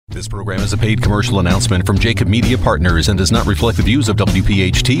This program is a paid commercial announcement from Jacob Media Partners and does not reflect the views of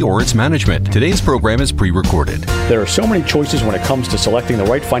WPHT or its management. Today's program is pre-recorded. There are so many choices when it comes to selecting the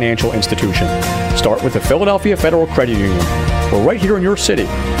right financial institution. Start with the Philadelphia Federal Credit Union. We're right here in your city.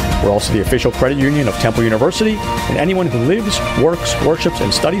 We're also the official credit union of Temple University, and anyone who lives, works, worships,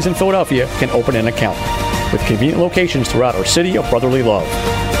 and studies in Philadelphia can open an account, with convenient locations throughout our city of brotherly love.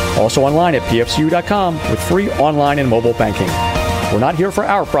 Also online at pfcu.com with free online and mobile banking. We're not here for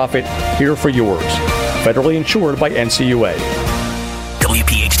our profit, here for yours. Federally insured by NCUA.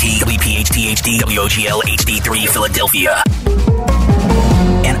 WPHT, WPHT-HD, WOGL HD3 Philadelphia.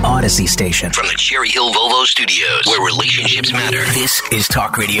 An Odyssey station from the Cherry Hill Volvo Studios, where relationships matter. This is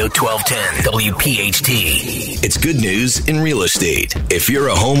Talk Radio 1210, WPHT. It's good news in real estate. If you're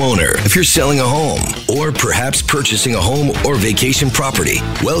a homeowner, if you're selling a home, or perhaps purchasing a home or vacation property,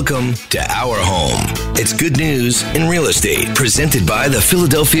 welcome to Our Home. It's good news in real estate, presented by the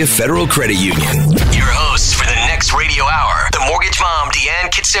Philadelphia Federal Credit Union. Your hosts for the next radio hour, the mortgage mom, Deanne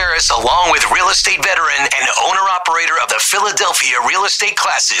Kitsaris, along with real estate veteran and owner-operator of the Philadelphia Real Estate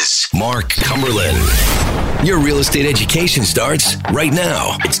Classes, Mark Cumberland. Your real estate education starts right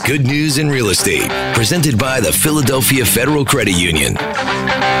now. It's good news in real estate, presented by the Philadelphia Federal Credit Union.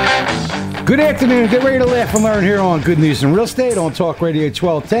 Good afternoon. Get ready to laugh and learn here on Good News in Real Estate on Talk Radio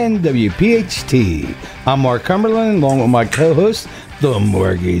 1210 WPHT. I'm Mark Cumberland, along with my co-host, the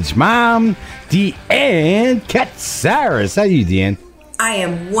mortgage mom, Deanne Katsaris. How you, Deanne? I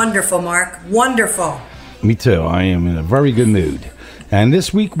am wonderful, Mark. Wonderful. Me too. I am in a very good mood. And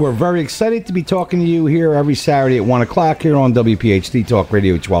this week, we're very excited to be talking to you here every Saturday at 1 o'clock here on WPHT Talk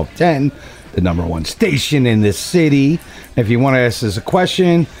Radio 1210, the number one station in the city. If you want to ask us a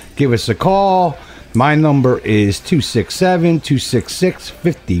question, give us a call. My number is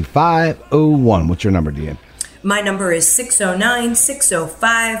 267-266-5501. What's your number, Deanne? My number is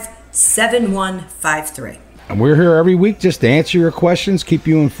 609-605-7153. And we're here every week just to answer your questions, keep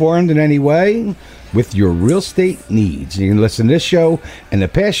you informed in any way with your real estate needs. You can listen to this show and the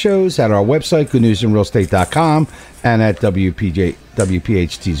past shows at our website, goodnewsinrealestate.com, and at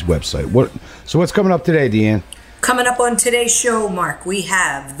WPHT's website. So what's coming up today, Deanne? Coming up on today's show, Mark, we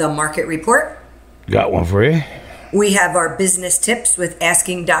have the market report. Got one for you. We have our business tips with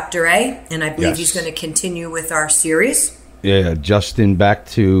Asking Dr. A, and I believe he's going to continue with our series. Yeah, Justin back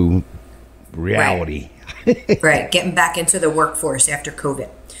to reality. Right, getting back into the workforce after COVID.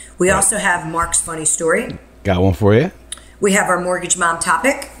 We also have Mark's funny story. Got one for you. We have our mortgage mom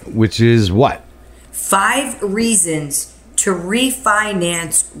topic. Which is what? 5 reasons to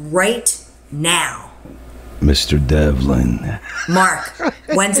refinance right now. Mr. Devlin. Mark,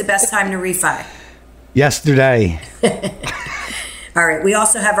 when's the best time to refi? Yesterday. All right, we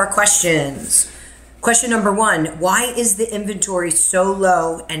also have our questions. Question number 1, why is the inventory so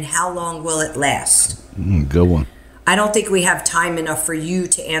low and how long will it last? Good one. I don't think we have time enough for you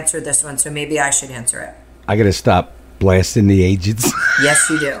to answer this one, so maybe I should answer it. I got to stop blasting the agents. Yes,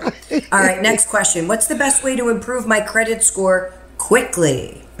 you do. All right, next question. What's the best way to improve my credit score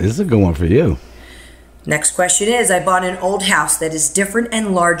quickly? This is a good one for you. Next question is, I bought an old house that is different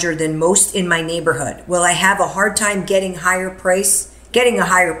and larger than most in my neighborhood. Will I have a hard time getting a higher price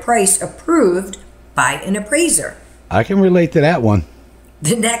approved by an appraiser? I can relate to that one.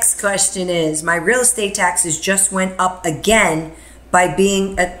 The next question is, my real estate taxes just went up again by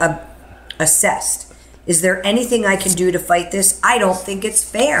being assessed. Is there anything I can do to fight this? I don't think it's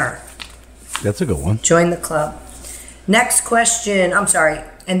fair. That's a good one. Join the club. Next question.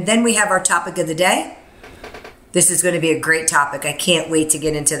 And then we have our topic of the day. This is going to be a great topic. I can't wait to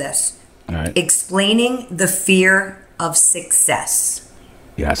get into this. All right. Explaining the fear of success.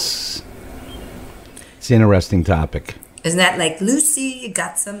 Yes. It's an interesting topic. Isn't that like, Lucy, you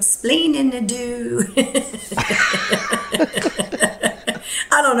got some splaining to do?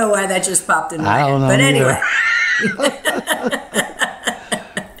 I don't know why that just popped in my head. But anyway.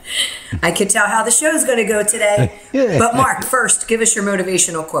 I can tell how the show's going to go today. Yeah. But Mark, first, give us your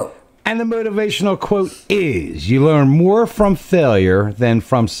motivational quote. And the motivational quote is, you learn more from failure than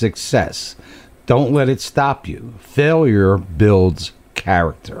from success. Don't let it stop you. Failure builds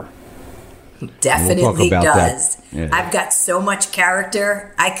character. Definitely does. Yeah. I've got so much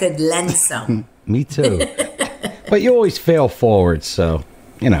character, I could lend some. Me too. But you always fail forward, so,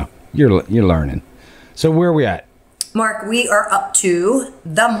 you're learning. So where are we at? Mark, we are up to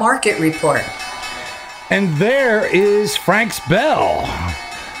the market report. And there is Frank's bell.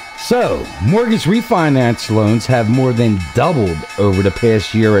 So, mortgage refinance loans have more than doubled over the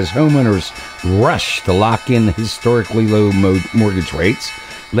past year as homeowners rush to lock in historically low mortgage rates.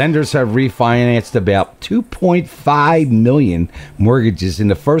 Lenders have refinanced about 2.5 million mortgages in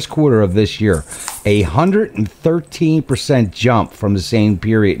the first quarter of this year, a 113% jump from the same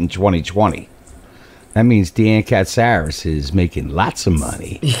period in 2020. That means Deanne Katsaris is making lots of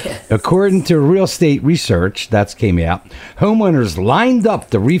money. Yeah. According to real estate research that came out, homeowners lined up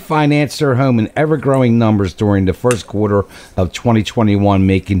to refinance their home in ever-growing numbers during the first quarter of 2021,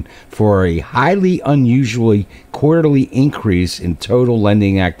 making for a highly unusually quarterly increase in total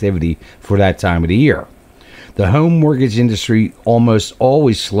lending activity for that time of the year. The home mortgage industry almost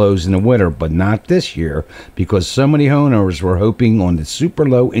always slows in the winter, but not this year because so many homeowners were hoping on the super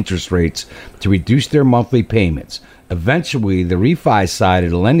low interest rates to reduce their monthly payments. Eventually, the refi side of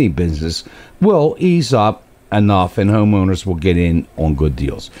the lending business will ease up enough and homeowners will get in on good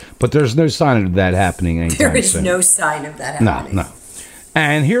deals. But there's no sign of that happening anytime soon. There is no sign of that happening. No.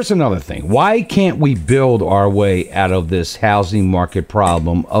 And here's another thing. Why can't we build our way out of this housing market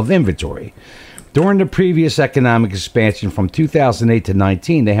problem of inventory? During the previous economic expansion from 2008 to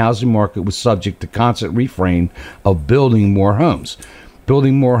 19, the housing market was subject to constant refrain of building more homes.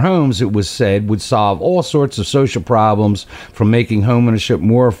 Building more homes, it was said, would solve all sorts of social problems, from making homeownership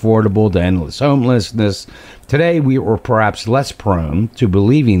more affordable to endless homelessness. Today, we are perhaps less prone to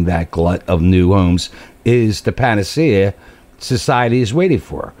believing that glut of new homes is the panacea society is waiting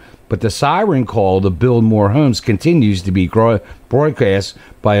for. But the siren call to build more homes continues to be broadcast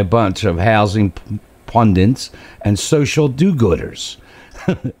by a bunch of housing pundits and social do-gooders.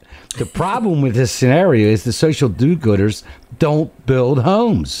 The problem with this scenario is the social do-gooders don't build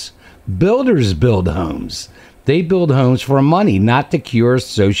homes. Builders build homes. They build homes for money, not to cure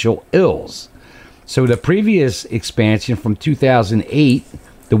social ills. So the previous expansion from 2008,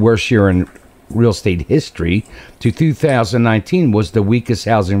 the worst year in real estate history, to 2019 was the weakest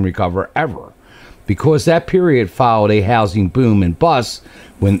housing recovery ever, because that period followed a housing boom and bust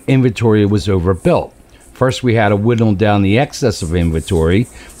when inventory was overbuilt. First, we had to whittle down the excess of inventory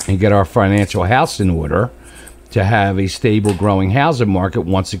and get our financial house in order to have a stable, growing housing market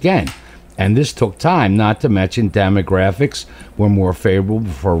once again. And this took time, not to mention demographics were more favorable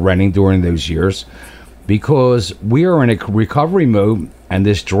for renting during those years, because we are in a recovery mode, and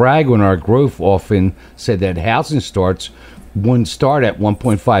this drag on our growth often said that housing starts wouldn't start at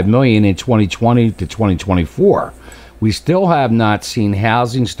 1.5 million in 2020 to 2024. We still have not seen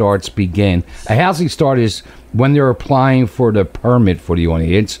housing starts begin. A housing start is when they're applying for the permit for the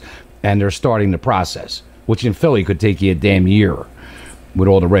audience and they're starting the process, which in Philly could take you a damn year with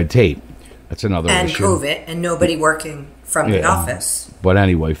all the red tape. That's another issue. And COVID and nobody working from the office. But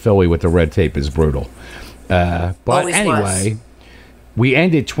anyway, Philly with the red tape is brutal. But Always anyway, was. We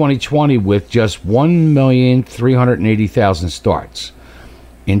ended 2020 with just 1,380,000 starts.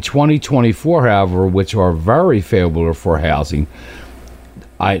 In 2024, however, which are very favorable for housing,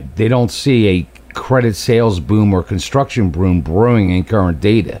 they don't see a credit sales boom or construction boom brewing in current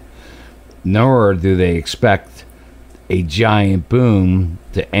data, nor do they expect a giant boom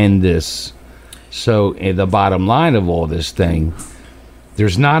to end this. So the bottom line of all this thing,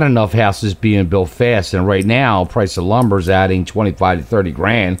 there's not enough houses being built fast, and right now, price of lumber is adding 25 to 30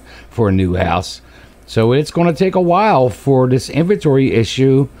 grand for a new house. So it's going to take a while for this inventory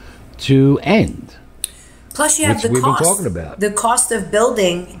issue to end. Plus, you have the we've cost. Been talking about. The cost of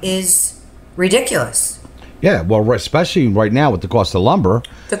building is ridiculous. Yeah, well, especially right now with the cost of lumber.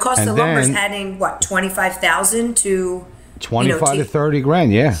 The cost of lumber is adding what, 25,000 to 25 to 30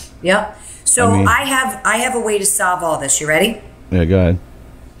 grand. Yeah. Yep. So I have a way to solve all this. You ready? Yeah, go ahead.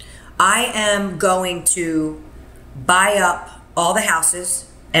 I am going to buy up all the houses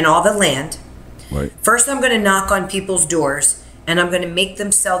and all the land. Right. First, I'm going to knock on people's doors, and I'm going to make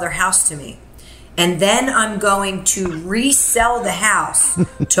them sell their house to me. And then I'm going to resell the house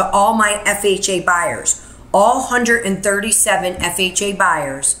to all my FHA buyers. All 137 FHA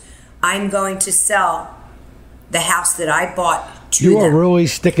buyers, I'm going to sell the house that I bought to them. You are really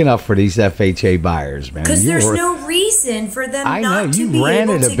sticking up for these FHA buyers, man. Because there's no reason for them not to be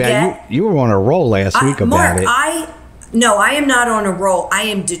able to get... You were on a roll last week about it. I am not on a roll. I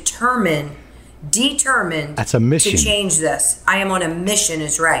am determined That's a mission. to change this. I am on a mission,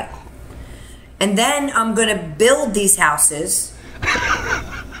 is right. And then I'm going to build these houses.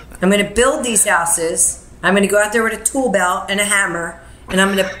 I'm going to go out there with a tool belt and a hammer, and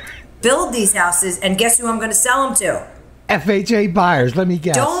I'm going to build these houses, and guess who I'm going to sell them to? FHA buyers, let me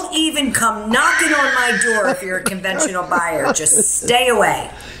guess. Don't even come knocking on my door if you're a conventional buyer. Just stay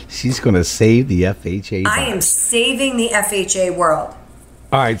away. She's going to save the FHA buyers. I am saving the FHA world.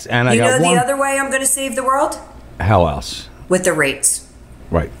 All right, and I got one. You know the other way I'm going to save the world? How else? With the rates.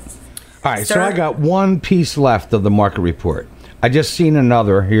 Right. All right, so I got one piece left of the market report. I just seen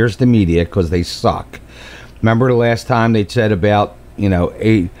another. Here's the media because they suck. Remember the last time they said about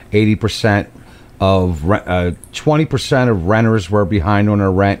 80% of 20% of renters were behind on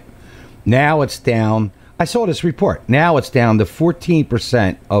their rent. Now it's down. I saw this report. Now it's down to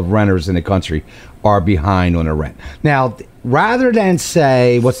 14% of renters in the country are behind on their rent. Now, rather than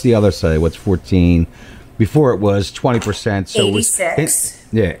say, what's the other say? What's 14? Before it was 20%. So 86.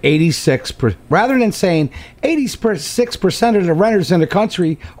 86. Rather than saying 86% of the renters in the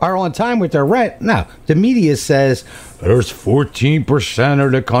country are on time with their rent, no. The media says there's 14%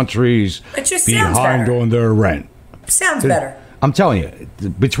 of the country's behind on their rent. Sounds better. I'm telling you,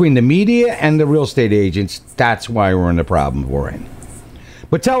 between the media and the real estate agents, that's why we're in the problem we're in.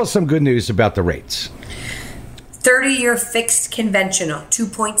 But tell us some good news about the rates. 30-year fixed conventional,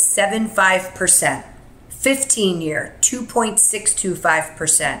 2.75%. 15-year,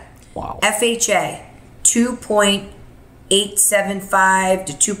 2.625%. Wow. FHA, 2.875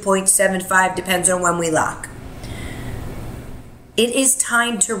 to 2.75, depends on when we lock. It is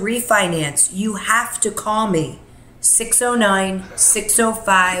time to refinance. You have to call me.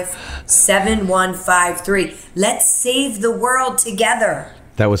 609-605-7153. Let's save the world together.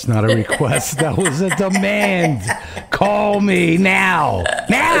 That was not a request. That was a demand. Call me now.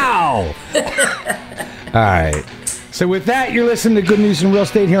 Now! All right. So with that, you're listening to Good News in Real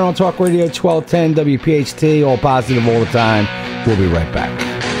Estate here on Talk Radio 1210 WPHT. All positive all the time. We'll be right back.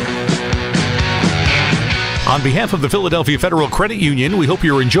 On behalf of the Philadelphia Federal Credit Union, we hope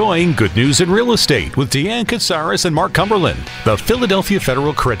you're enjoying Good News in Real Estate with Deanne Katsaris and Mark Cumberland. The Philadelphia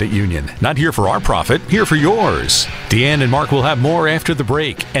Federal Credit Union. Not here for our profit, here for yours. Deanne and Mark will have more after the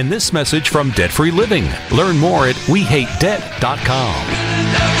break. And this message from Debt Free Living. Learn more at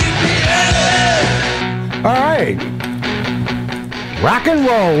wehatedebt.com. All right. Rock and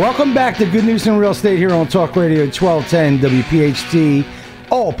roll. Welcome back to Good News in Real Estate here on Talk Radio 1210 WPHT.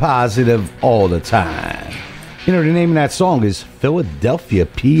 All positive all the time. You know, the name of that song is Philadelphia,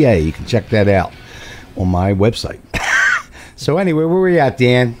 PA. You can check that out on my website. So anyway, where were we at,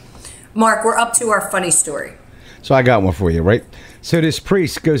 Dan? Mark, we're up to our funny story. So I got one for you, right? So this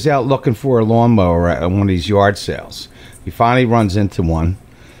priest goes out looking for a lawnmower at one of these yard sales. He finally runs into one,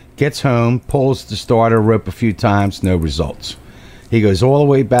 gets home, pulls the starter rope a few times, no results. He goes all the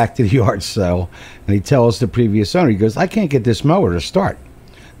way back to the yard sale, and he tells the previous owner, he goes, I can't get this mower to start.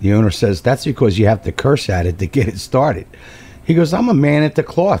 The owner says, that's because you have to curse at it to get it started. He goes, I'm a man at the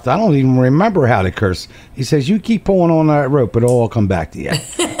cloth. I don't even remember how to curse. He says, you keep pulling on that rope, it'll all come back to you.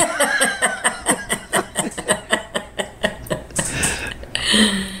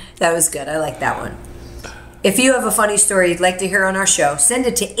 That was good. I like that one. If you have a funny story you'd like to hear on our show, send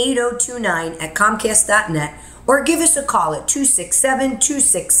it to 8029@comcast.net or give us a call at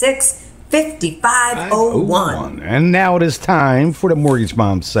 267-266-5501. And now it is time for the Mortgage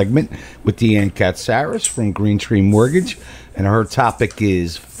Mom segment with Deanne Katsaris from Green Tree Mortgage. And her topic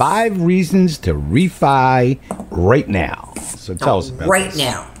is 5 reasons to refi right now. So tell us about right this.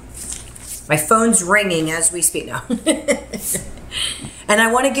 now. My phone's ringing as we speak now. And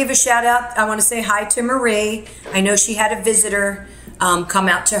I want to give a shout out. I want to say hi to Marie. I know she had a visitor come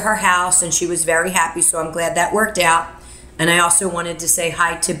out to her house and she was very happy. So I'm glad that worked out. And I also wanted to say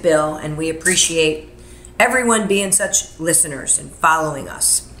hi to Bill, and we appreciate everyone being such listeners and following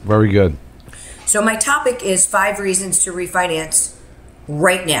us. Very good. So my topic is 5 reasons to refinance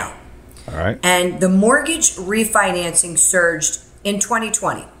right now. All right. And the mortgage refinancing surged in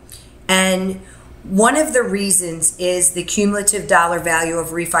 2020. And one of the reasons is the cumulative dollar value of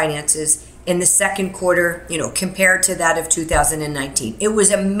refinances in the second quarter, compared to that of 2019. It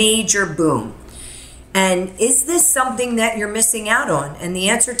was a major boom. And is this something that you're missing out on? And the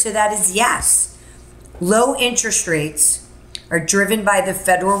answer to that is yes. Low interest rates are driven by the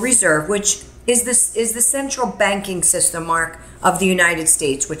Federal Reserve, which is the central banking system, Mark, of the United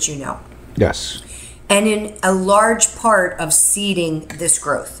States, which you know. Yes. And in a large part of seeding this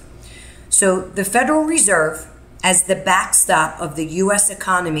growth. So the Federal Reserve, as the backstop of the U.S.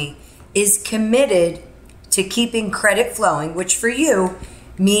 economy, is committed to keeping credit flowing, which for you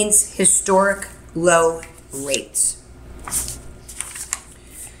means historic low rates.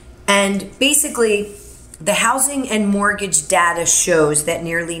 And basically, the housing and mortgage data shows that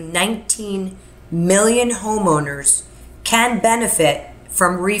nearly 19 million homeowners can benefit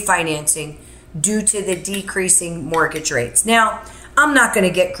from refinancing due to the decreasing mortgage rates. Now, I'm not going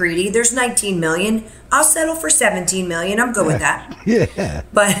to get greedy. There's 19 million. I'll settle for 17 million. I'm good with that. Yeah.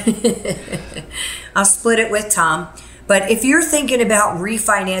 But I'll split it with Tom. But if you're thinking about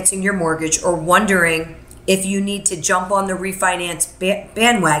refinancing your mortgage or wondering if you need to jump on the refinance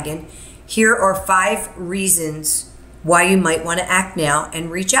bandwagon, here are 5 reasons why you might want to act now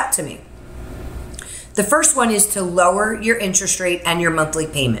and reach out to me. The first one is to lower your interest rate and your monthly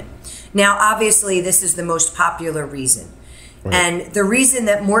payment. Now, obviously, this is the most popular reason. Right. And the reason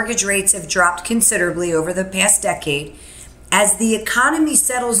that mortgage rates have dropped considerably over the past decade, as the economy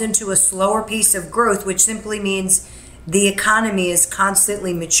settles into a slower pace of growth, which simply means the economy is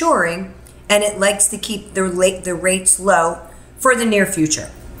constantly maturing and it likes to keep the rates low for the near future.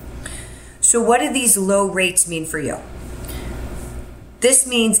 So what do these low rates mean for you? This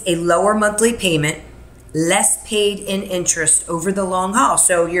means a lower monthly payment, less paid in interest over the long haul.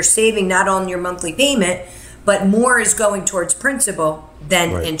 So you're saving not on your monthly payment, but more is going towards principal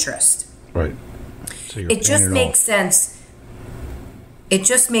than interest. Right. So it just makes sense. It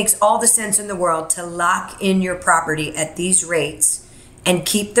just makes all the sense in the world to lock in your property at these rates and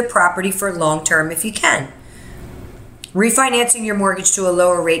keep the property for long term if you can. Refinancing your mortgage to a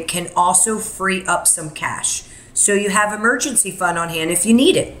lower rate can also free up some cash, so you have emergency fund on hand if you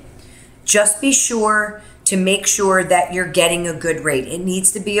need it. Just be sure to make sure that you're getting a good rate. It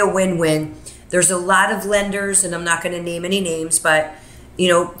needs to be a win-win. There's a lot of lenders, and I'm not going to name any names, but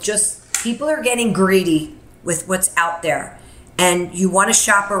just people are getting greedy with what's out there, and you want to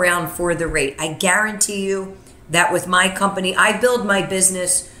shop around for the rate. I guarantee you that with my company, I build my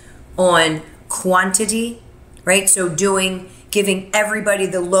business on quantity, right? So giving everybody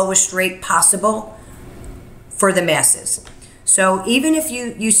the lowest rate possible for the masses. So even if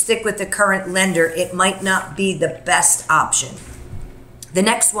you stick with the current lender, it might not be the best option. The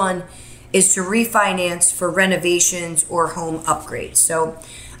next one is to refinance for renovations or home upgrades. So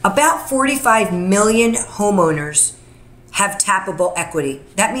about 45 million homeowners have tappable equity.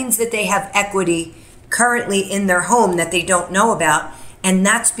 That means that they have equity currently in their home that they don't know about, and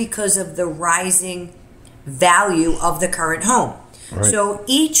that's because of the rising value of the current home. Right. So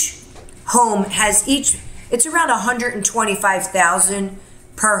each home has it's around $125,000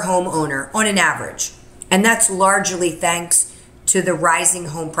 per homeowner on an average. And that's largely thanks to the rising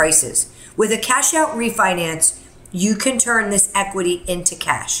home prices. With a cash out refinance, you can turn this equity into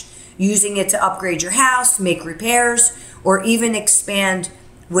cash, using it to upgrade your house, make repairs, or even expand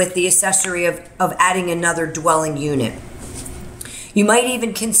with the accessory of adding another dwelling unit. You might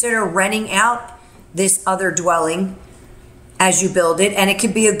even consider renting out this other dwelling as you build it, and it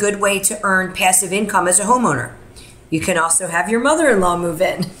could be a good way to earn passive income as a homeowner. You can also have your mother-in-law move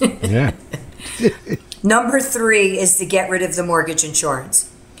in. Yeah. Number 3 is to get rid of the mortgage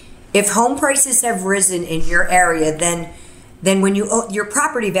insurance. If home prices have risen in your area, then when your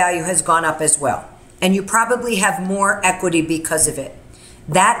property value has gone up as well, and you probably have more equity because of it.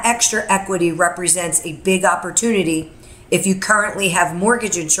 That extra equity represents a big opportunity if you currently have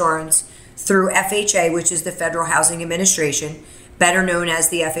mortgage insurance through FHA, which is the Federal Housing Administration, better known as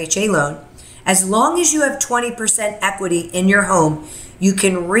the FHA loan. As long as you have 20% equity in your home, you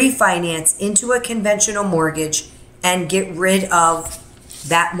can refinance into a conventional mortgage and get rid of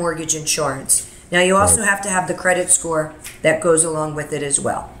that mortgage insurance. Now, you also have to have the credit score that goes along with it as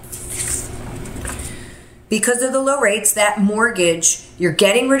well. Because of the low rates, that mortgage, you're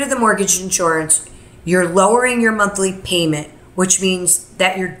getting rid of the mortgage insurance, you're lowering your monthly payment, which means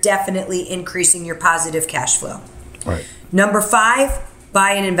that you're definitely increasing your positive cash flow. Right. Number 5,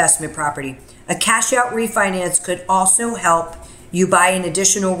 buy an investment property. A cash out refinance could also help you buy an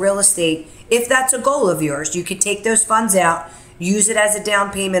additional real estate if that's a goal of yours. You could take those funds out, use it as a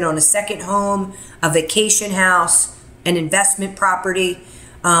down payment on a second home, a vacation house, an investment property,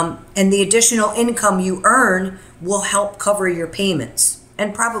 and the additional income you earn will help cover your payments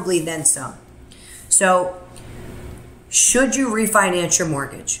and probably then some. So, should you refinance your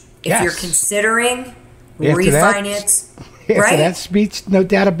mortgage? If you're considering refinance, right? That speech, no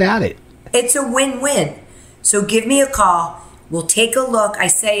doubt about it. It's a win-win. So give me a call. We'll take a look. I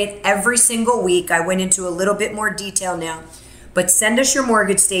say it every single week. I went into a little bit more detail now. But send us your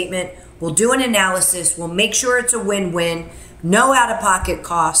mortgage statement. We'll do an analysis. We'll make sure it's a win-win. No out-of-pocket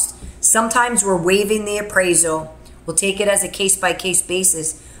cost. Sometimes we're waiving the appraisal. We'll take it as a case-by-case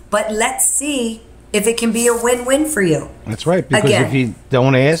basis. But let's see if it can be a win-win for you. That's right, because if you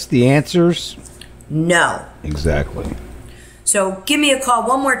don't ask, the answer's no. Exactly. So give me a call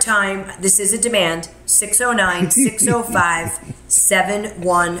one more time. This is a demand,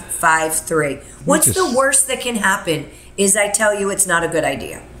 609-605-7153. What's the worst that can happen is I tell you it's not a good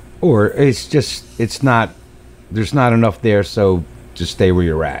idea. Or it's not, there's not enough there, so just stay where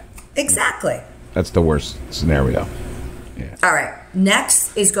you're at. Exactly. That's the worst scenario. Yeah. All right.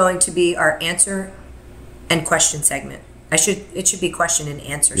 Next is going to be our answer and question segment. It should be question and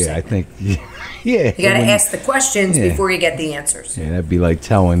answer segment. I think, yeah. You got to ask the questions before you get the answers. Yeah, that'd be like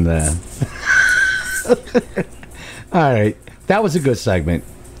telling the All right. That was a good segment.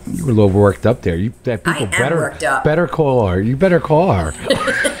 You were a little worked up there. That people worked up. Better call her. You better call her.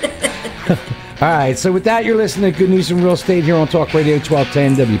 All right. So with that, you're listening to Good News in Real Estate here on Talk Radio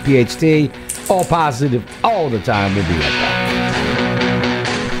 1210 WPHT. All positive all the time. We'll be right back.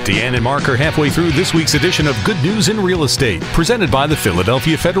 Deanne and Mark are halfway through this week's edition of Good News in Real Estate, presented by the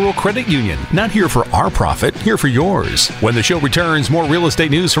Philadelphia Federal Credit Union. Not here for our profit, here for yours. When the show returns, more real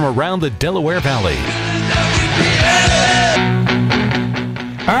estate news from around the Delaware Valley.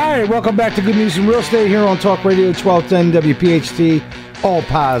 All right, welcome back to Good News in Real Estate here on Talk Radio 1210 WPHT. All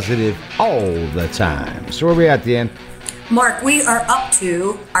positive all the time. So where are we at, Deanne? Mark, we are up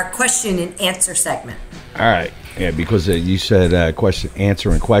to our question and answer segment. All right. Yeah, because you said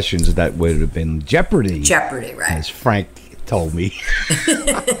answering questions, that would have been Jeopardy. Jeopardy, right. As Frank told me. All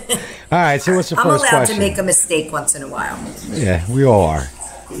right, so what's the first question? I'm allowed to make a mistake once in a while. Yeah, we all are.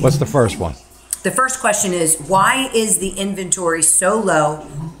 What's the first one? The first question is, why is the inventory so low,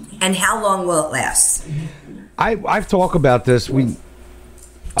 and how long will it last? I've talked about this.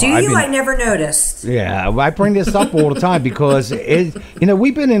 I never noticed. Yeah, I bring this up all the time because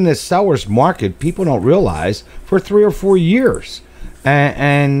we've been in this seller's market. People don't realize for 3 or 4 years,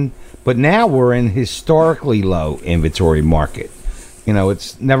 but now we're in historically low inventory market.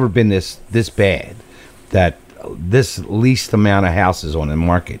 It's never been this bad, that this least amount of houses on the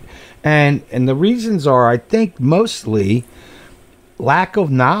market, and the reasons are, I think, mostly lack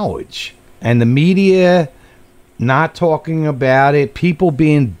of knowledge and the media not talking about it, people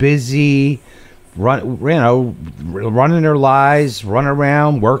being busy, running their lives, running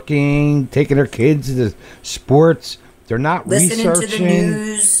around, working, taking their kids to sports. They're not listening researching. To the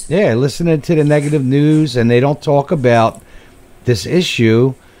news. Yeah, listening to the negative news, and they don't talk about this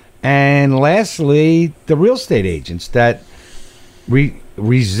issue. And lastly, the real estate agents that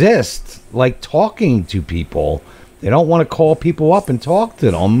resist, talking to people. They don't want to call people up and talk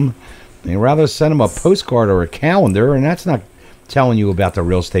to them. They'd rather send them a postcard or a calendar, and that's not telling you about the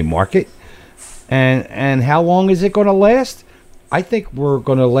real estate market. And how long is it going to last? I think we're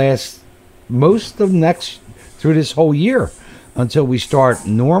going to last most of through this whole year until we start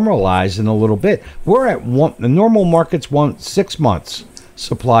normalizing a little bit. We're at the normal market's 6 months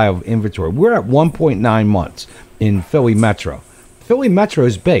supply of inventory. We're at 1.9 months in Philly Metro. Philly Metro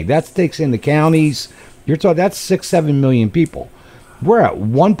is big. That takes in the counties. You're talking that's 6-7 million people. We're at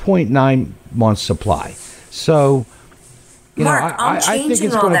 1.9 months supply. So, Mark, I'm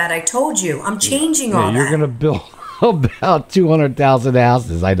changing all that. I told you, I'm changing all that. You're going to build about 200,000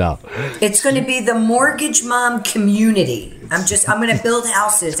 houses. I know. It's going to be the mortgage mom community. I'm going to build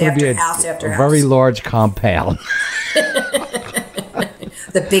houses after house after house. A very large compound.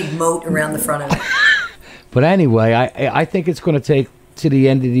 The big moat around the front of it. But anyway, I think it's going to take to the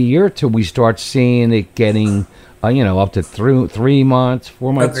end of the year till we start seeing it getting, up to 3 months,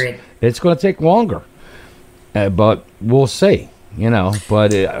 4 months. Agreed. It's going to take longer, but we'll see.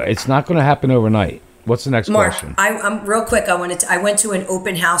 But it's not going to happen overnight. What's the next question? I'm real quick. I went to an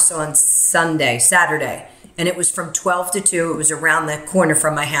open house on Saturday, and it was from 12 to 2. It was around the corner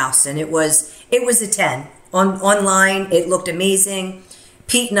from my house, and it was a 10. Online, it looked amazing.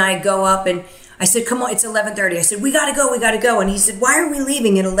 Pete and I go up, and I said, come on, it's 11:30. I said, we got to go. And he said, why are we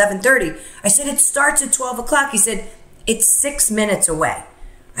leaving at 11:30? I said, it starts at 12 o'clock. He said, it's 6 minutes away.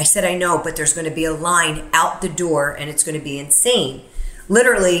 I said, I know, but there's going to be a line out the door, and it's going to be insane.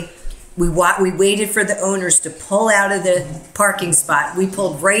 Literally, we waited for the owners to pull out of the parking spot. We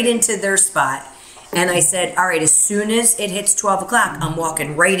pulled right into their spot, and I said, all right, as soon as it hits 12 o'clock, I'm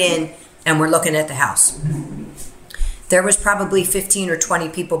walking right in, and we're looking at the house. There was probably 15 or 20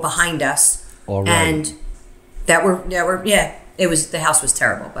 people behind us. All right. And the house was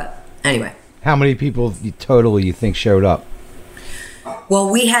terrible, but anyway. How many people you think showed up? Well,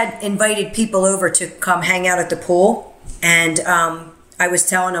 we had invited people over to come hang out at the pool, and I was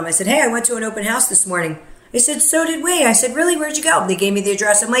telling them, I said, hey, I went to an open house this morning. They said, so did we. I said, really, where'd you go? They gave me the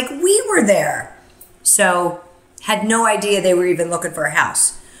address. I'm like, we were there. So had no idea they were even looking for a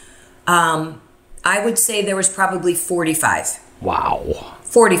house. I would say there was probably 45. Wow.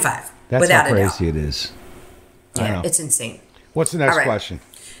 45. That's without how a doubt. crazy it is. Yeah, it's insane. What's the next question?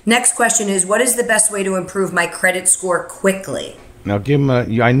 Next question is, what is the best way to improve my credit score quickly? Now, give him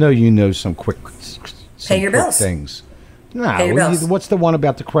I know you know some quick Pay your bills. Things. Pay your bills. What's the one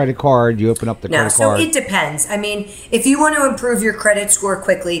about the credit card? You open up the credit card. So it depends. I mean, if you want to improve your credit score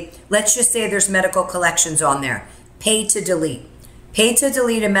quickly, let's just say there's medical collections on there. Pay to delete. Pay to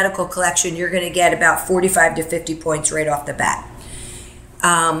delete a medical collection, you're going to get about 45 to 50 points right off the bat.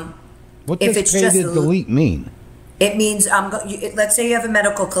 What does pay to delete mean? It means, let's say you have a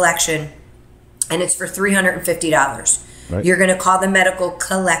medical collection and it's for $350. Right. You're going to call the medical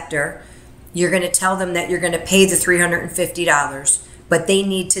collector. You're going to tell them that you're going to pay the $350, but they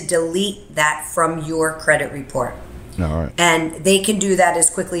need to delete that from your credit report. All right. And they can do that as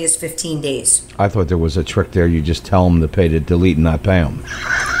quickly as 15 days. I thought there was a trick there. You just tell them to pay to delete and not pay them.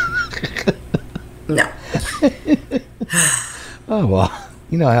 No. Oh, well,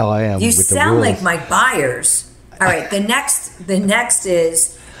 you know how I am You with the sound rules. like my buyers. All right, the next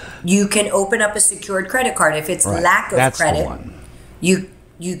is you can open up a secured credit card. If it's Right. lack of That's the credit, one. you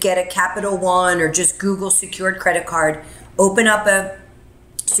get a Capital One or just Google secured credit card. Open up a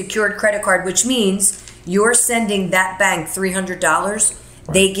secured credit card, which means you're sending that bank $300.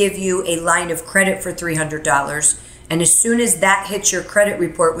 Right. They give you a line of credit for $300. And as soon as that hits your credit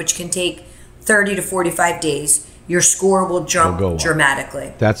report, which can take 30 to 45 days, your score will jump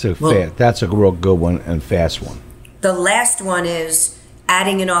dramatically. That's a real good one and fast one. The last one is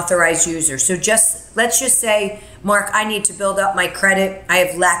adding an authorized user. So let's just say, Mark, I need to build up my credit. I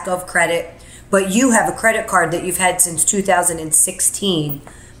have lack of credit, but you have a credit card that you've had since 2016,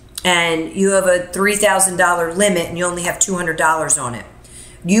 and you have a $3,000 limit, and you only have $200 on it.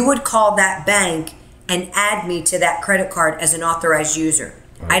 You would call that bank and add me to that credit card as an authorized user.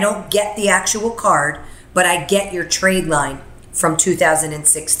 Right. I don't get the actual card, but I get your trade line from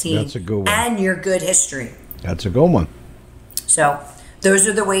 2016. That's a good one. And your good history. That's a good one. So those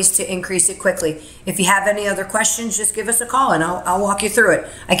are the ways to increase it quickly. If you have any other questions, just give us a call and I'll walk you through it.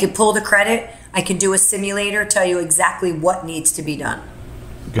 I can pull the credit. I can do a simulator, tell you exactly what needs to be done.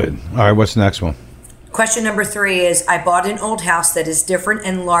 Good. All right, what's the next one? Question number 3 is, I bought an old house that is different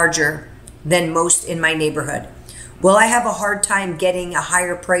and larger than most in my neighborhood. Will I have a hard time getting a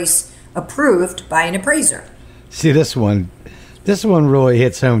higher price approved by an appraiser? See, this one really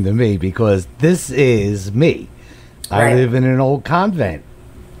hits home to me because this is me. I live in an old convent.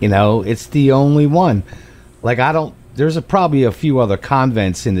 You know, it's the only one. Like, there's probably a few other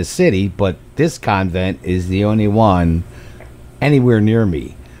convents in the city, but this convent is the only one anywhere near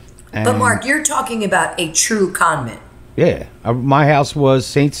me. And but Mark, you're talking about a true convent. Yeah. My house was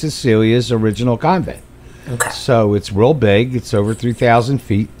St. Cecilia's original convent. Okay. So it's real big. It's over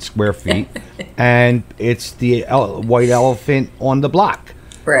 3,000 square feet. And it's the white elephant on the block.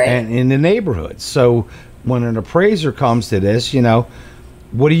 Right. And in the neighborhood. So when an appraiser comes to this, you know,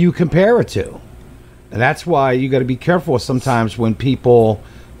 what do you compare it to? And that's why you got to be careful sometimes when people,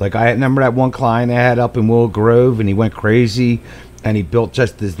 like I remember that one client I had up in Willow Grove, and he went crazy and he built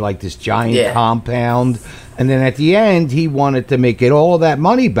just this giant compound. And then at the end, he wanted to make it all that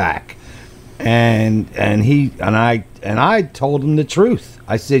money back. And I told him the truth.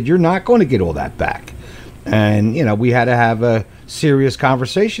 I said, you're not going to get all that back. And, you know, we had to have a serious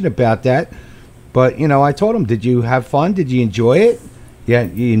conversation about that. But, you know, I told him, did you have fun? Did you enjoy it? Yeah,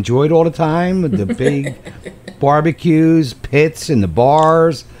 you enjoyed all the time, the big barbecues, pits, and the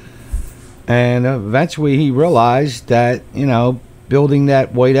bars. And eventually he realized that, you know, building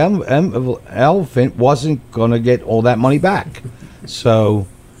that white elephant wasn't going to get all that money back. So,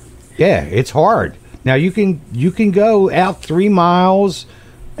 yeah, it's hard. Now, you can go out 3 miles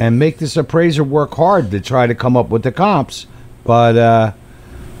and make this appraiser work hard to try to come up with the comps. But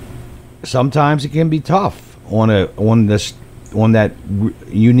sometimes it can be tough on that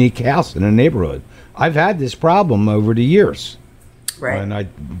unique house in a neighborhood. I've had this problem over the years. Right. When I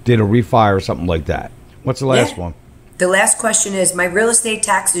did a refi or something like that. What's the last one? The last question is, my real estate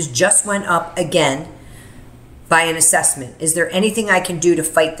taxes just went up again by an assessment. Is there anything I can do to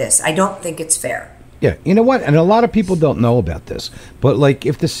fight this? I don't think it's fair. Yeah, you know what? And a lot of people don't know about this. But like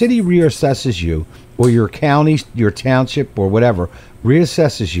if the city reassesses you, or your county, your township, or whatever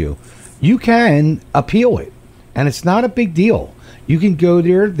reassesses you, you can appeal it. And it's not a big deal. You can go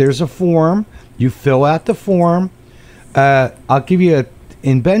there. There's a form. You fill out the form. I'll give you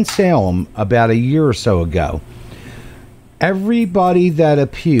in Ben Salem about a year or so ago, everybody that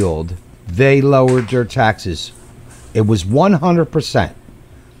appealed, they lowered their taxes. It was 100%.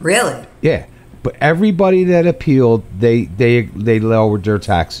 Really? Yeah. But everybody that appealed, they lowered their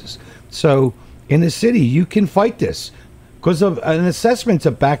taxes. So in the city, you can fight this because of an assessment's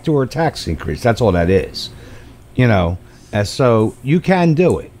a backdoor tax increase. That's all that is. You know, and so you can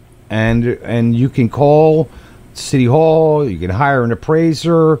do it, and you can call City Hall. You can hire an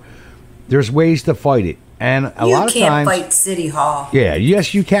appraiser. There's ways to fight it, and a lot of times you can't fight City Hall. Yeah,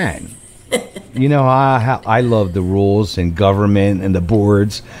 yes, you can. You know how I love the rules and government and the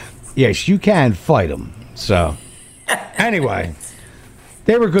boards. Yes, you can fight them. So, anyway,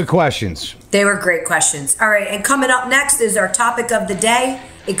 they were good questions. They were great questions. All right, and coming up next is our topic of the day.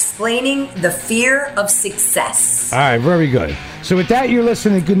 explaining the fear of success. All right, very good. So with that, you're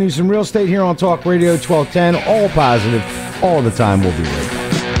listening to Good News in Real Estate here on Talk Radio 1210. All positive, all the time. We'll be right back.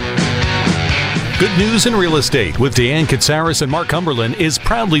 Good News in Real Estate with Deanne Katsaris and Mark Cumberland is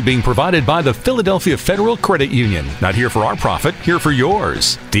proudly being provided by the Philadelphia Federal Credit Union. Not here for our profit, here for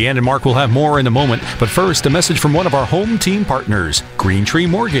yours. Deanne and Mark will have more in a moment, but first, a message from one of our home team partners, Green Tree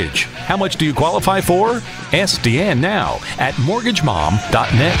Mortgage. How much do you qualify for? Ask Deanne now at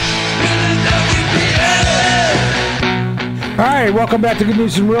mortgagemom.net. All right, welcome back to Good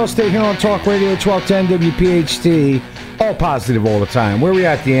News in Real Estate here on Talk Radio 1210 WPHT. All positive all the time. Where are we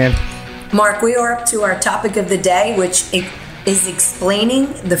at, Deanne? Mark, we are up to our topic of the day, which is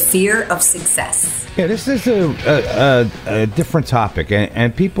explaining the fear of success. Yeah, this is a different topic.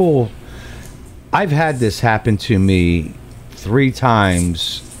 And people, I've had this happen to me 3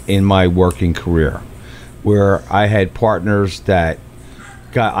 times in my working career, where I had partners that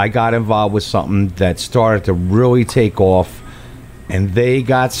I got involved with something that started to really take off, and they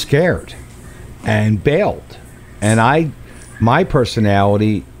got scared and bailed. And my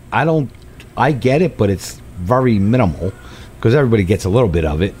personality, I get it, but it's very minimal because everybody gets a little bit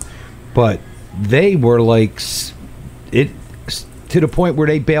of it. But they were like it to the point where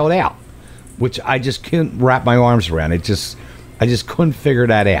they bailed out, which I just couldn't wrap my arms around. I just couldn't figure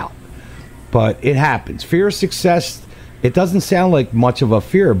that out. But it happens. Fear of success, it doesn't sound like much of a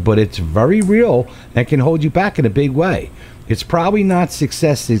fear, but it's very real and can hold you back in a big way. It's probably not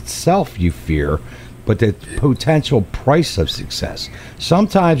success itself you fear, but the potential price of success.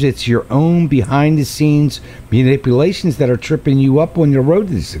 Sometimes it's your own behind-the-scenes manipulations that are tripping you up on your road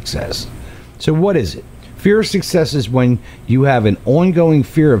to success. So what is it? Fear of success is when you have an ongoing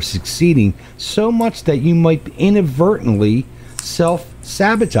fear of succeeding so much that you might inadvertently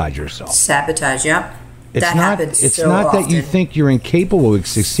self-sabotage yourself. Sabotage, yeah. It's that not, happens it's so not often. that you think you're incapable of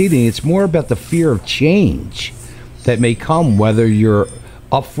succeeding. It's more about the fear of change that may come, whether you're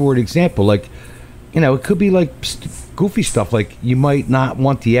up for an example. Like, it could be like goofy stuff, like you might not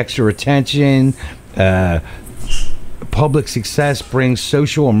want the extra attention. Public success brings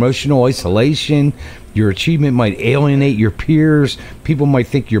social, emotional isolation. Your achievement might alienate your peers. People might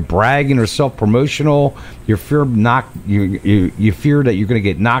think you're bragging or self-promotional. You fear that you're going to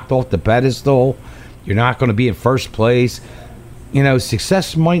get knocked off the pedestal. You're not going to be in first place.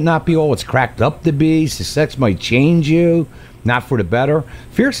 Success might not be all it's cracked up to be. Success might change you, not for the better.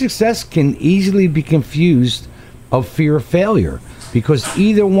 Fear of success can easily be confused of fear of failure, because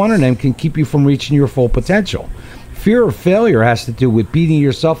either one of them can keep you from reaching your full potential. Fear of failure has to do with beating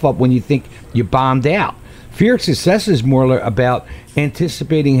yourself up when you think you bombed out. Fear of success is more about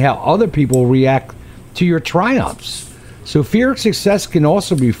anticipating how other people react to your triumphs. So fear of success can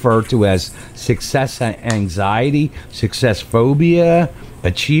also be referred to as success anxiety, success phobia,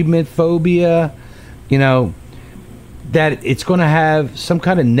 achievement phobia, that it's going to have some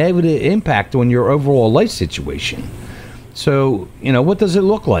kind of negative impact on your overall life situation. So, what does it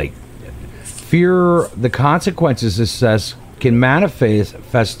look like? Fear the consequences of success can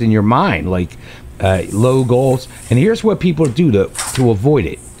manifest in your mind, like low goals. And here's what people do to avoid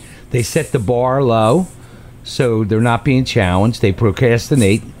it. They set the bar low, so they're not being challenged. They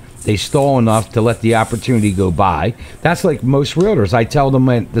procrastinate. They stall enough to let the opportunity go by. That's like most realtors. I tell them,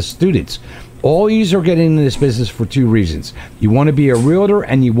 the students, all yous are getting into this business for 2 reasons. You want to be a realtor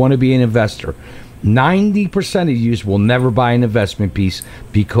and you want to be an investor. 90% of yous will never buy an investment piece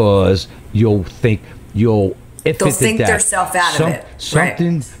because they'll think themselves out of it.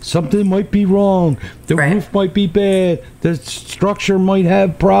 Something might be wrong. The roof might be bad. The structure might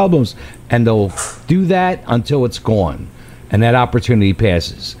have problems. And they'll do that until it's gone and that opportunity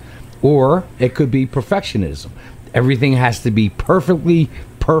passes. Or it could be perfectionism. Everything has to be perfectly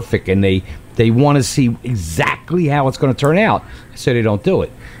perfect, and they want to see exactly how it's going to turn out, so they don't do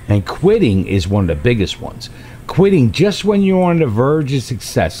it. And quitting is one of the biggest ones. Quitting just when you're on the verge of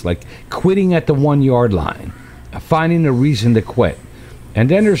success, like quitting at the 1-yard line, finding a reason to quit. And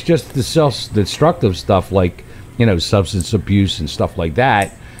then there's just the self-destructive stuff, like substance abuse and stuff like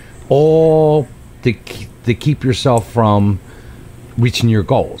that, all to keep yourself from reaching your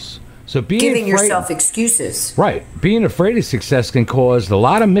goals. So giving yourself excuses. Right. Being afraid of success can cause a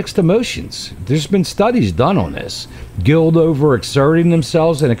lot of mixed emotions. There's been studies done on this. Guilt over exerting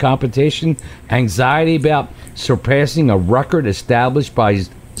themselves in a competition, anxiety about surpassing a record established by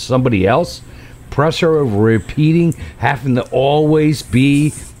somebody else, pressure over repeating, having to always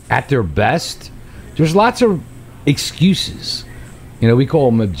be at their best. There's lots of excuses. We call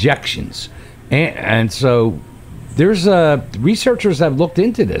them objections. And so there's researchers have looked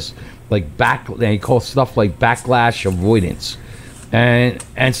into this. They call stuff like backlash avoidance.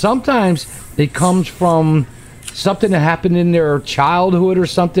 And sometimes it comes from something that happened in their childhood or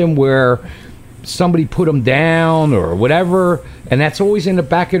something where somebody put them down or whatever, and that's always in the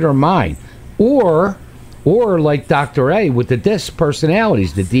back of their mind. Or like Dr. A with the DISC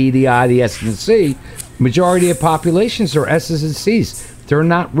personalities, the D, the I, the S, and the C, majority of populations are S's and C's. They're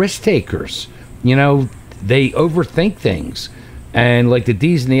not risk takers. You know, they overthink things. And like the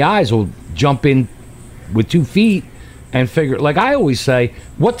D's and the I's will jump in with 2 feet and figure, like I always say,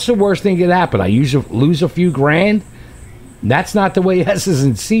 what's the worst thing that could happen? I lose a few grand? That's not the way S's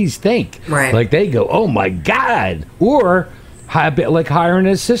and C's think. Right. Like they go, oh my God. Or like hiring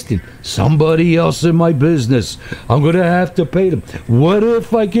an assistant. Somebody else in my business. I'm going to have to pay them. What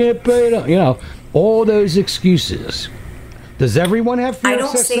if I can't pay them? You know, all those excuses. Does everyone have fear I of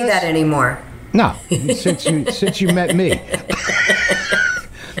don't success? say that anymore. No, since you met me.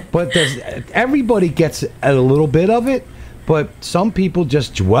 But everybody gets a little bit of it, but some people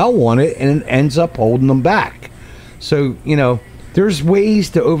just dwell on it and it ends up holding them back. So, you know, there's ways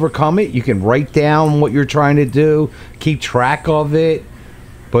to overcome it. You can write down what you're trying to do, keep track of it.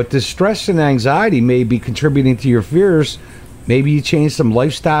 But the stress and anxiety may be contributing to your fears. Maybe you change some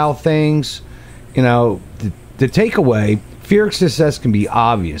lifestyle things. You know, the takeaway, fear of success can be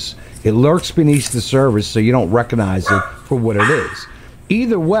obvious. It lurks beneath the surface, so you don't recognize it for what it is.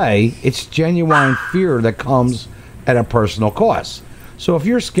 Either way, it's genuine fear that comes at a personal cost. So if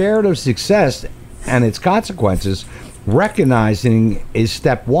you're scared of success and its consequences, recognizing is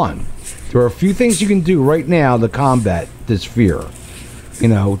step one. There are a few things you can do right now to combat this fear. You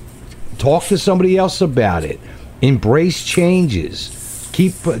know, talk to somebody else about it. Embrace changes.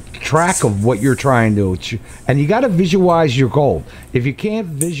 Keep track of what you're trying to achieve. And you got to visualize your goal. If you can't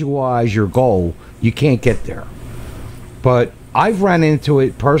visualize your goal, you can't get there. But I've run into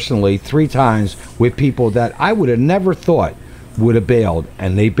it personally 3 times with people that I would have never thought would have bailed,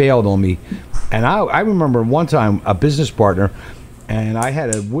 and they bailed on me. And I remember one time a business partner, and I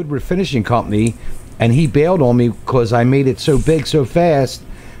had a wood refinishing company, and he bailed on me because I made it so big so fast.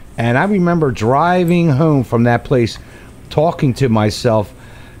 And I remember driving home from that place talking to myself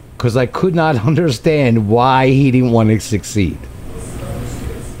because I could not understand why he didn't want to succeed.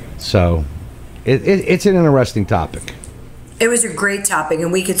 So it's an interesting topic. It was a great topic,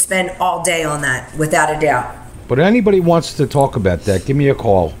 and we could spend all day on that, without a doubt. But anybody wants to talk about that, give me a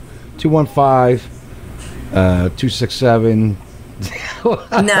call. 215-267... No.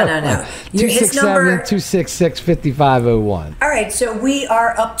 His number... 267-266-5501. All right, so we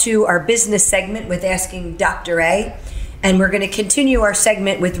are up to our business segment with Asking Dr. A, and we're going to continue our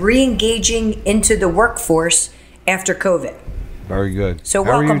segment with re-engaging into the workforce after COVID. Very good. So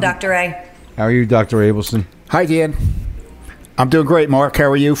welcome, Dr. A. How are you, Dr. Abelson? Hi, Dan. I'm doing great, Mark. How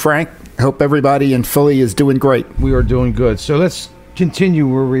are you, Frank? I hope everybody in Philly is doing great. We are doing good. So let's continue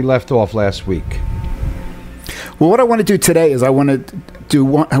where we left off last week. Well, what I want to do today is I want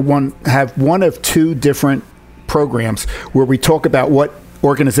to have one of 2 different programs where we talk about what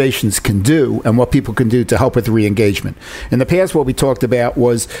organizations can do and what people can do to help with re-engagement. In the past, what we talked about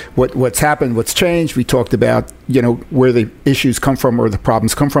was what's happened, what's changed. We talked about, you know, where the issues come from or the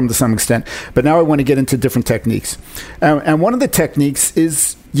problems come from to some extent. But now I want to get into different techniques. And one of the techniques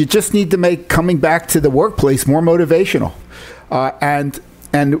is you just need to make coming back to the workplace more motivational. And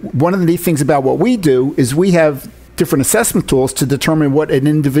one of the neat things about what we do is we have different assessment tools to determine what an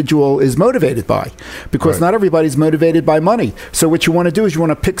individual is motivated by, because not everybody's motivated by money. So what you want to do is you want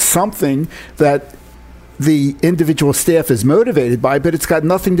to pick something that the individual staff is motivated by, but it's got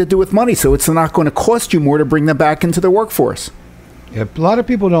nothing to do with money. So it's not going to cost you more to bring them back into the workforce. Yeah, a lot of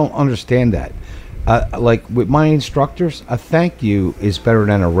people don't understand that. Like with my instructors, a thank you is better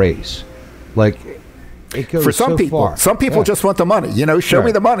than a raise. Like, it goes for some so people, far. Some people just want the money. You know, show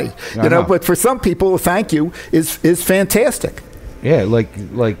me the money. You know, but for some people, a thank you is fantastic. Yeah,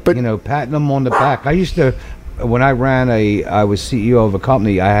 but, you know, patting them on the back. I used to, when I was CEO of a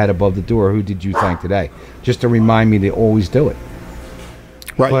company, I had above the door, "Who did you thank today?" Just to remind me to always do it.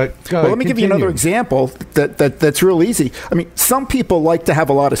 Right. But well, let me give you another example that's real easy. I mean, some people like to have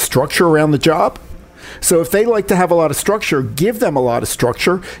a lot of structure around the job. So if they like to have a lot of structure, give them a lot of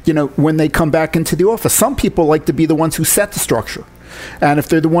structure, you know, when they come back into the office. Some people like to be the ones who set the structure. And if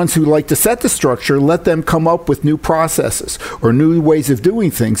they're the ones who like to set the structure, let them come up with new processes or new ways of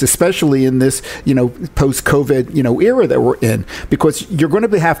doing things, especially in this, you know, post-COVID, you know, era that we're in, because you're going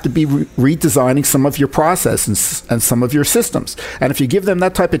to have to be redesigning some of your processes and some of your systems. And if you give them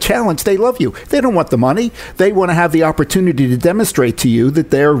that type of challenge, they love you. They don't want the money. They want to have the opportunity to demonstrate to you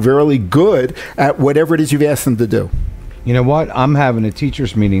that they're really good at whatever it is you've asked them to do. You know what? I'm having a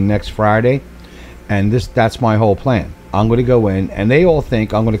teachers meeting next Friday, and that's my whole plan. I'm going to go in, and they all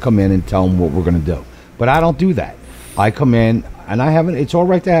think I'm going to come in and tell them what we're going to do. But I don't do that. I come in, and it's all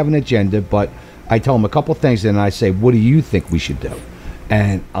right to have an agenda, but I tell them a couple things, and I say, what do you think we should do?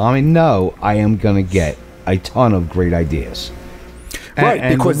 And I know I am going to get a ton of great ideas.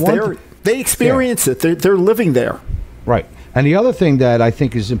 Right, because they experience it. They're living there. Right. And the other thing that I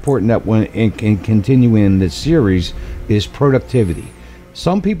think is important that when in continuing this series is productivity.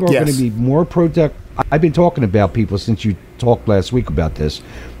 Some people are going to be more productive. I've been talking about people since you talked last week about this.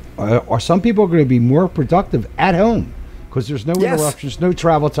 Or some people are going to be more productive at home because there's no interruptions, no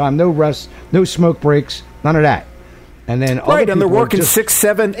travel time, no rest, no smoke breaks, none of that. And then and they're working 6,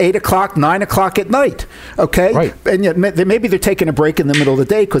 7, 8 o'clock, 9 o'clock at night. Okay, right. And yet maybe they're taking a break in the middle of the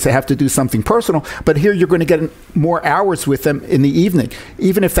day because they have to do something personal. But here you're going to get more hours with them in the evening,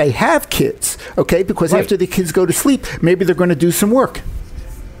 even if they have kids. Okay, because after the kids go to sleep, maybe they're going to do some work.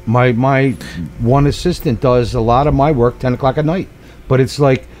 My one assistant does a lot of my work 10 o'clock at night, but it's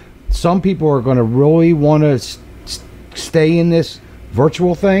like some people are going to really want to stay in this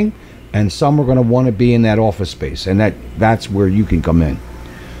virtual thing. And some are going to want to be in that office space, and that's where you can come in.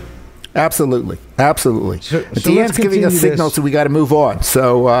 Absolutely. So Deanne's giving us signals, so we got to move on.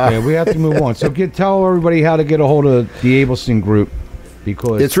 So we have to move on. So tell everybody how to get a hold of the Abelson Group,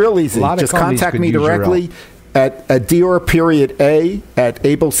 because it's real easy. Just contact me directly at Dior.A at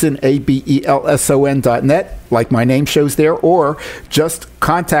Abelson, ABELSON.net, like my name shows there, or just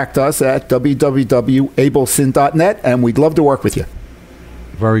contact us at www.abelson.net, and we'd love to work with you.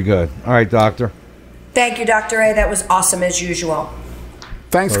 Very good. All right, Doctor. Thank you, Dr. A. That was awesome as usual.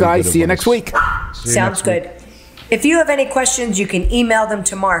 Thanks, guys. See you next week. Sounds good. If you have any questions, you can email them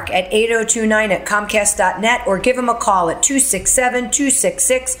to Mark at 8029@comcast.net or give him a call at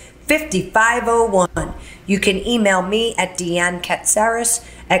 267-266-5501. You can email me at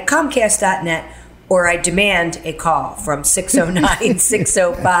deannekatsaris@comcast.net, or I demand a call from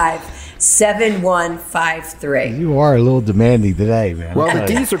 609-605-7153. You are a little demanding today, man. Well, the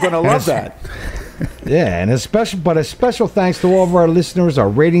D's are going to love that. Yeah, and a special thanks to all of our listeners. Our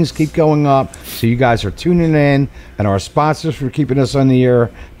ratings keep going up, so you guys are tuning in, and our sponsors for keeping us on the air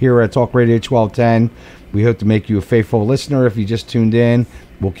here at Talk Radio 1210. We hope to make you a faithful listener if you just tuned in.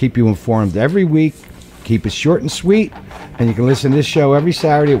 We'll keep you informed every week. Keep it short and sweet, and you can listen to this show every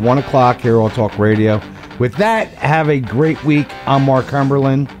Saturday at 1 o'clock here on Talk Radio. With that, have a great week. I'm Mark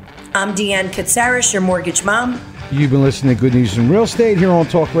Cumberland. I'm Deanne Katsaris, your mortgage mom. You've been listening to Good News in Real Estate here on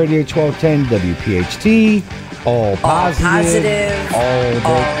Talk Radio 1210 WPHT. All positive, all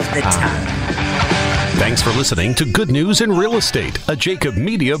the time. Thanks for listening to Good News in Real Estate, a Jacob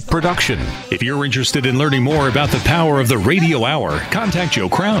Media production. If you're interested in learning more about the power of the radio hour, contact Joe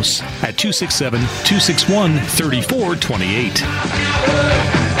Kraus at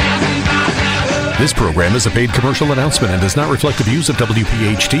 267-261-3428. This program is a paid commercial announcement and does not reflect the views of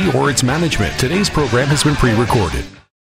WPHT or its management. Today's program has been pre-recorded.